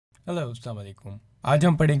Hello अस्सलाम वालेकुम। आज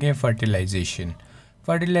हम पढ़ेंगे फर्टिलाइजेशन।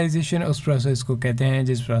 फर्टिलाइजेशन उस प्रोसेस को कहते हैं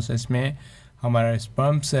जिस प्रोसेस में हमारा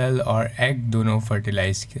स्पर्म सेल और एग दोनों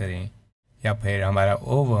फर्टिलाइज करें या फिर हमारा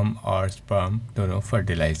ओवम और स्पर्म दोनों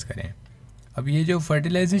फर्टिलाइज करें। अब ये जो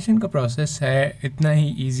फर्टिलाइजेशन का प्रोसेस है इतना ही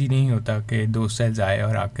इजी नहीं होता कि दो सेल्स आए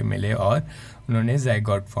और आके मिले और उन्होंने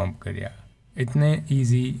ज़ाइगोट फॉर्म कर दिया। इतने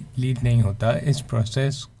ईजीली नहीं होता। इस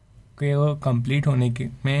प्रोसेस के कंप्लीट होने के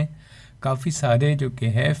में काफ़ी सारे जो कि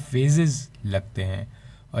है फेजेस लगते हैं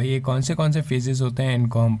और ये कौन से फेजेस होते हैं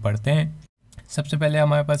इनको हम पढ़ते हैं। सबसे पहले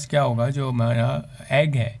हमारे पास क्या होगा, जो हमारा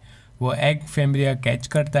एग है वो एग फेम्ब्रिया कैच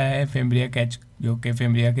करता है। फेम्ब्रिया कैच, जो कि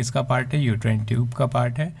फेम्ब्रिया किसका पार्ट है, यूट्राइन ट्यूब का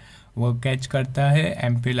पार्ट है, वो कैच करता है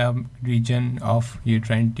एम्पिला रीजन ऑफ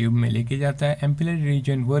यूट्राइन ट्यूब में लेके जाता है। एम्पिला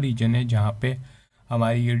रीजन वो रीजन है जहाँ पे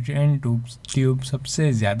हमारी यूट्राइन ट्यूब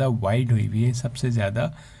सबसे ज़्यादा वाइड हुई हुई है, सबसे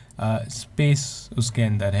ज़्यादा स्पेस उसके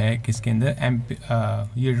अंदर है। किसके अंदर,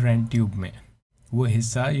 यूट्राइन ट्यूब में। वो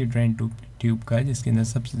हिस्सा यूट्राइन ट्यूब का जिसके अंदर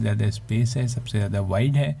सबसे ज़्यादा स्पेस है, सबसे ज़्यादा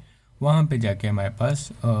वाइड है, वहाँ पे जाके हमारे पास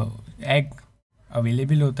एग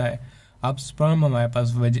अवेलेबल होता है। अब स्पर्म हमारे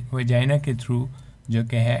पास वजाइना के थ्रू जो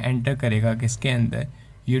कि है एंटर करेगा किसके अंदर,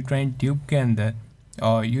 यूट्राइन ट्यूब के अंदर।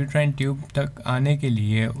 और यूट्राइन ट्यूब तक आने के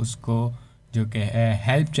लिए उसको जो कि है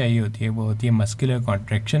हेल्प चाहिए होती है, वो होती है मस्कुलर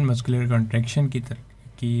कॉन्ट्रैक्शन। मस्कुलर कॉन्ट्रैक्शन की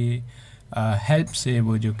हेल्प से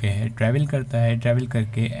वो जो कि है ट्रैवल करता है, ट्रैवल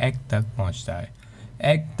करके एग तक पहुंचता है।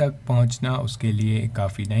 एग तक पहुंचना उसके लिए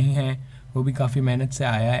काफ़ी नहीं है, वो भी काफ़ी मेहनत से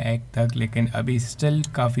आया है एग तक, लेकिन अभी स्टिल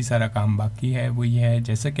काफ़ी सारा काम बाकी है। वो ये है,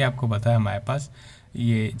 जैसे कि आपको पता है हमारे पास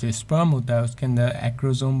ये जो स्पर्म होता है उसके अंदर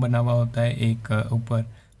एक्रोसोम बना हुआ होता है, एक ऊपर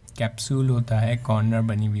कैप्सूल होता है, कॉर्नर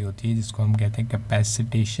बनी हुई होती है जिसको हम कहते हैं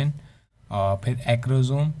कैपेसिटेशन, और फिर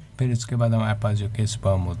एक्रोसोम, फिर उसके बाद हमारे पास जो कि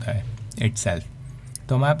स्पर्म होता है इटसेल्फ।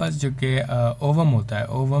 तो हमारे पास जो कि ओवम होता है,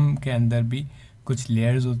 ओवम के अंदर भी कुछ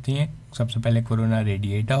लेयर्स होती हैं। सबसे पहले कोरोना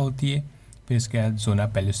रेडिएटा होती है, फिर उसके बाद जोना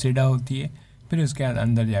पेलुसिडा होती है, फिर उसके बाद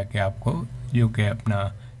अंदर जाके आपको जो कि अपना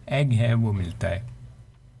एग है वो मिलता है।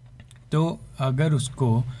 तो अगर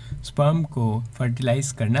उसको स्पर्म को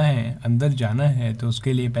फर्टिलाइज़ करना है, अंदर जाना है, तो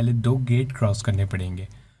उसके लिए पहले 2 गेट क्रॉस करने पड़ेंगे।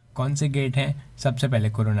 कौन से गेट हैं? सबसे पहले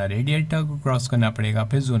कोरोना रेडिएटा को क्रॉस करना पड़ेगा,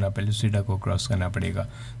 फिर जोना पेलुसिडा को क्रॉस करना पड़ेगा।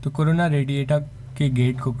 तो कोरोना रेडिएटा के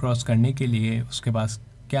गेट को क्रॉस करने के लिए उसके पास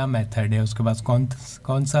क्या मेथड है, उसके पास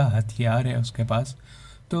कौन सा हथियार है उसके पास।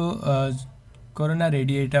 तो कोरोना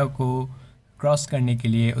रेडिएटा को क्रॉस करने के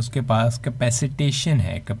लिए उसके पास कैपेसिटेशन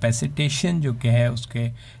है। कैपेसिटेशन जो कि है उसके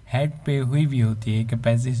हेड पे हुई भी होती है।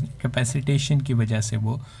 कैपेसिटेशन की वजह से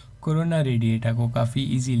वो कोरोना रेडिएटा को काफ़ी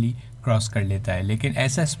इजीली क्रॉस कर लेता है। लेकिन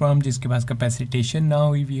ऐसा स्पर्म जिसके पास कैपेसिटेशन ना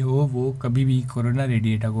हुई भी हो वो कभी भी कोरोना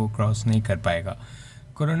रेडिएटा को क्रॉस नहीं कर पाएगा।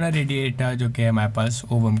 कोरोना रेडिएटा जो कि हमारे पास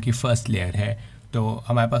ओवम की फर्स्ट लेयर है, तो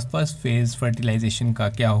हमारे पास फर्स्ट फेज़ फर्टिलाइजेशन का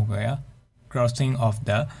क्या हो गया, crossing of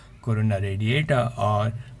the corona radiata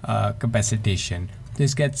और कैपेसिटेशन। तो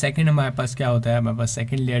इसके बाद सेकंड हमारे पास क्या होता है, हमारे पास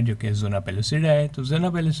सेकंड लेयर जो कि जोना पेलुसिडा है। तो जोना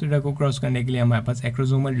पेलुसिडा को क्रॉस करने के लिए हमारे पास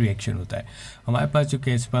एक्रोसोमल रिएक्शन होता है। हमारे पास जो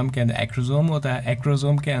कि स्पर्म के अंदर एक्रोसोम होता है,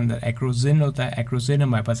 एक्रोसोम के अंदर एक्रोजिन होता है। एक्रोजिन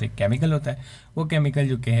हमारे पास एक केमिकल होता है, वो केमिकल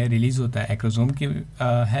जो कि है रिलीज़ होता है एक्रोसोम की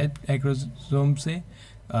हेल्प, एक्रोसोम से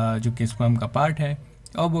जो कि स्पर्म का पार्ट है,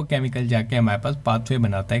 और वो केमिकल जाके हमारे पास पाथवे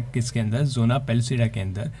बनाता है किसके अंदर, जोना पेलुसिडा के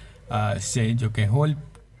अंदर, से जो कि होल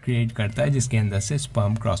क्रिएट करता है जिसके अंदर से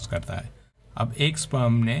स्पर्म क्रॉस करता है। अब एक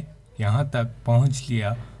स्पर्म ने यहाँ तक पहुँच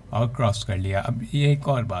लिया और क्रॉस कर लिया। अब ये एक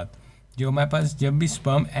और बात, जो हमारे पास जब भी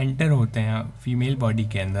स्पर्म एंटर होते हैं फीमेल बॉडी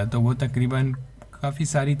के अंदर तो वो तकरीबन काफ़ी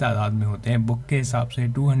सारी तादाद में होते हैं। बुक के हिसाब से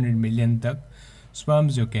 200 मिलियन तक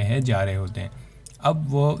स्पर्म्स जो कि है जा रहे होते हैं। अब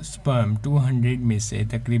वो स्पर्म 200 में से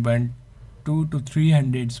तकरीबन 200 to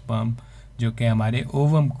 300 स्पर्म जो कि हमारे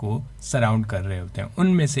ओवम को सराउंड कर रहे होते हैं,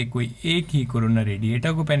 उनमें से कोई एक ही कोरोना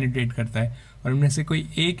रेडिएटा को पेनिट्रेट करता है और उनमें से कोई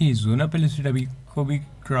एक ही जोना पेलुसिडा को भी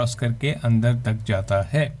क्रॉस करके अंदर तक जाता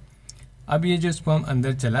है। अब ये जो स्पर्म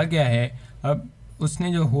अंदर चला गया है, अब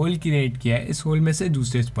उसने जो होल क्रिएट किया है, इस होल में से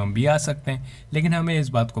दूसरे स्पर्म भी आ सकते हैं, लेकिन हमें इस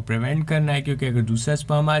बात को प्रिवेंट करना है, क्योंकि अगर दूसरा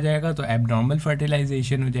स्पर्म आ जाएगा तो एबनॉर्मल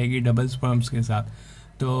फर्टिलाइजेशन हो जाएगी डबल स्पर्म्स के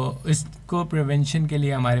साथ। तो इसको प्रिवेंशन के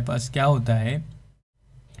लिए हमारे पास क्या होता है,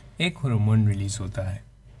 एक हार्मोन रिलीज़ होता है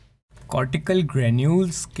कॉर्टिकल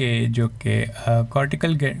ग्रैन्यूल्स के, जो कि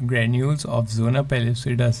cortical granules of zona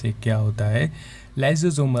pellucida से क्या होता है,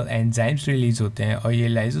 लाइसोसोमल एंजाइम्स रिलीज़ होते हैं। और ये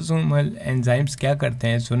लाइसोसोमल एंजाइम्स क्या करते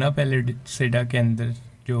हैं, जोना पेलुसिडा के अंदर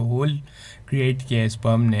जो होल क्रिएट किया है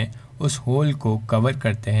स्पर्म ने, उस होल को कवर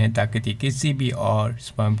करते हैं ताकि किसी भी और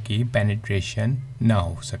स्पर्म की पेनिट्रेशन ना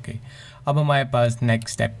हो सके। अब हमारे पास नेक्स्ट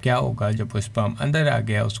स्टेप क्या होगा, जब वो स्पर्म अंदर आ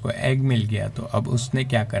गया, उसको एग मिल गया, तो अब उसने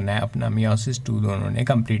क्या करना है, अपना मियोसिस 2 दोनों ने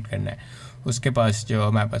कंप्लीट करना है। उसके पास जो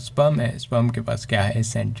हमारे पास स्पर्म है, स्पर्म के पास क्या है,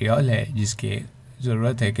 सेंट्रियोल है, जिसकी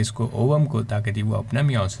ज़रूरत है किसको, ओवम को, ताकि वो अपना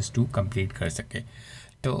मियोसिस 2 कंप्लीट कर सके।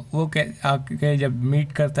 तो वो आके जब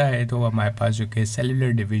मीट करता है तो हमारे पास जो कि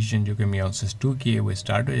सेलुलर डिवीजन जो कि मियोसिस 2 की है वो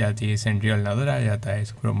स्टार्ट हो जाती है, सेंट्रियोल नज़र आ जाता है,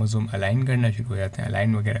 क्रोमोसोम अलाइन करना शुरू हो जाते हैं,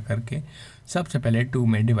 अलाइन वगैरह करके सबसे पहले 2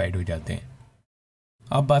 में डिवाइड हो जाते हैं।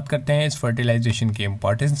 अब बात करते हैं इस फर्टिलाइजेशन की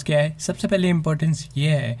इम्पोर्टेंस क्या है। सबसे पहले इम्पोर्टेंस ये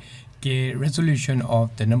है कि resolution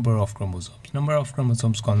of the number of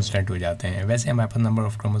chromosomes constant हो जाते हैं। वैसे हमारे पास नंबर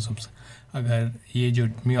ऑफ क्रोमोसोम्स, अगर ये जो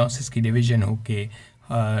मियोसिस की डिवीजन हो के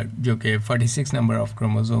जो कि 46 नंबर ऑफ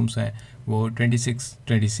क्रोमोसोम्स हैं वो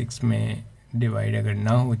 26 में डिवाइड अगर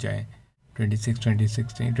ना हो जाए,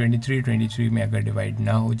 23 में अगर डिवाइड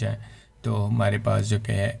ना हो जाए तो हमारे पास जो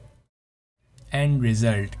कि है एंड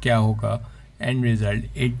रिज़ल्ट क्या होगा, एंड रिज़ल्ट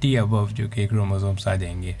 80 अबव जो कि क्रोमोसोम्स आ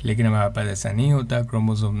जाएंगे। लेकिन हमारे पास ऐसा नहीं होता,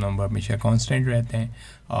 क्रोमोसोम नंबर हमेशा कांस्टेंट रहते हैं।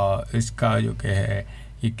 और इसका जो कि है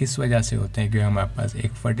ये किस वजह से होते हैं, क्योंकि हमारे पास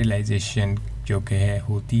एक फर्टिलाइजेशन जो कि है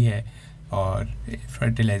होती है, और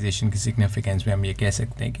फर्टिलाइजेशन की सिग्निफिकेंस में हम ये कह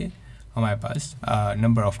सकते हैं कि हमारे पास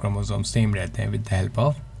नंबर ऑफ क्रोमोसोम सेम रहते हैं with the help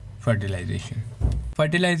of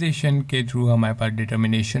fertilisation के थ्रू हमारे पास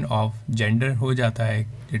डिटर्मिनेशन ऑफ जेंडर हो जाता है,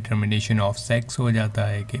 डिटर्मिनेशन ऑफ सेक्स हो जाता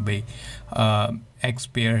है कि भाई एक्स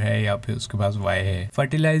पेयर है या फिर उसके पास वाई है।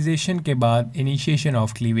 फर्टिलाइजेशन के बाद इनिशिएशन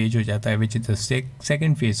ऑफ क्लीवेज हो जाता है, which is the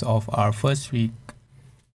second phase of our first week.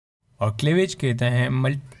 और क्लीवेज कहते हैं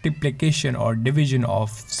मल्टीप्लिकेशन और डिवीजन ऑफ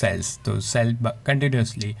सेल्स। तो सेल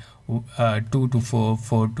कंटिन्यूसली 2 to 4,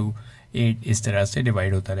 4 to 8 इस तरह से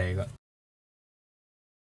डिवाइड होता रहेगा।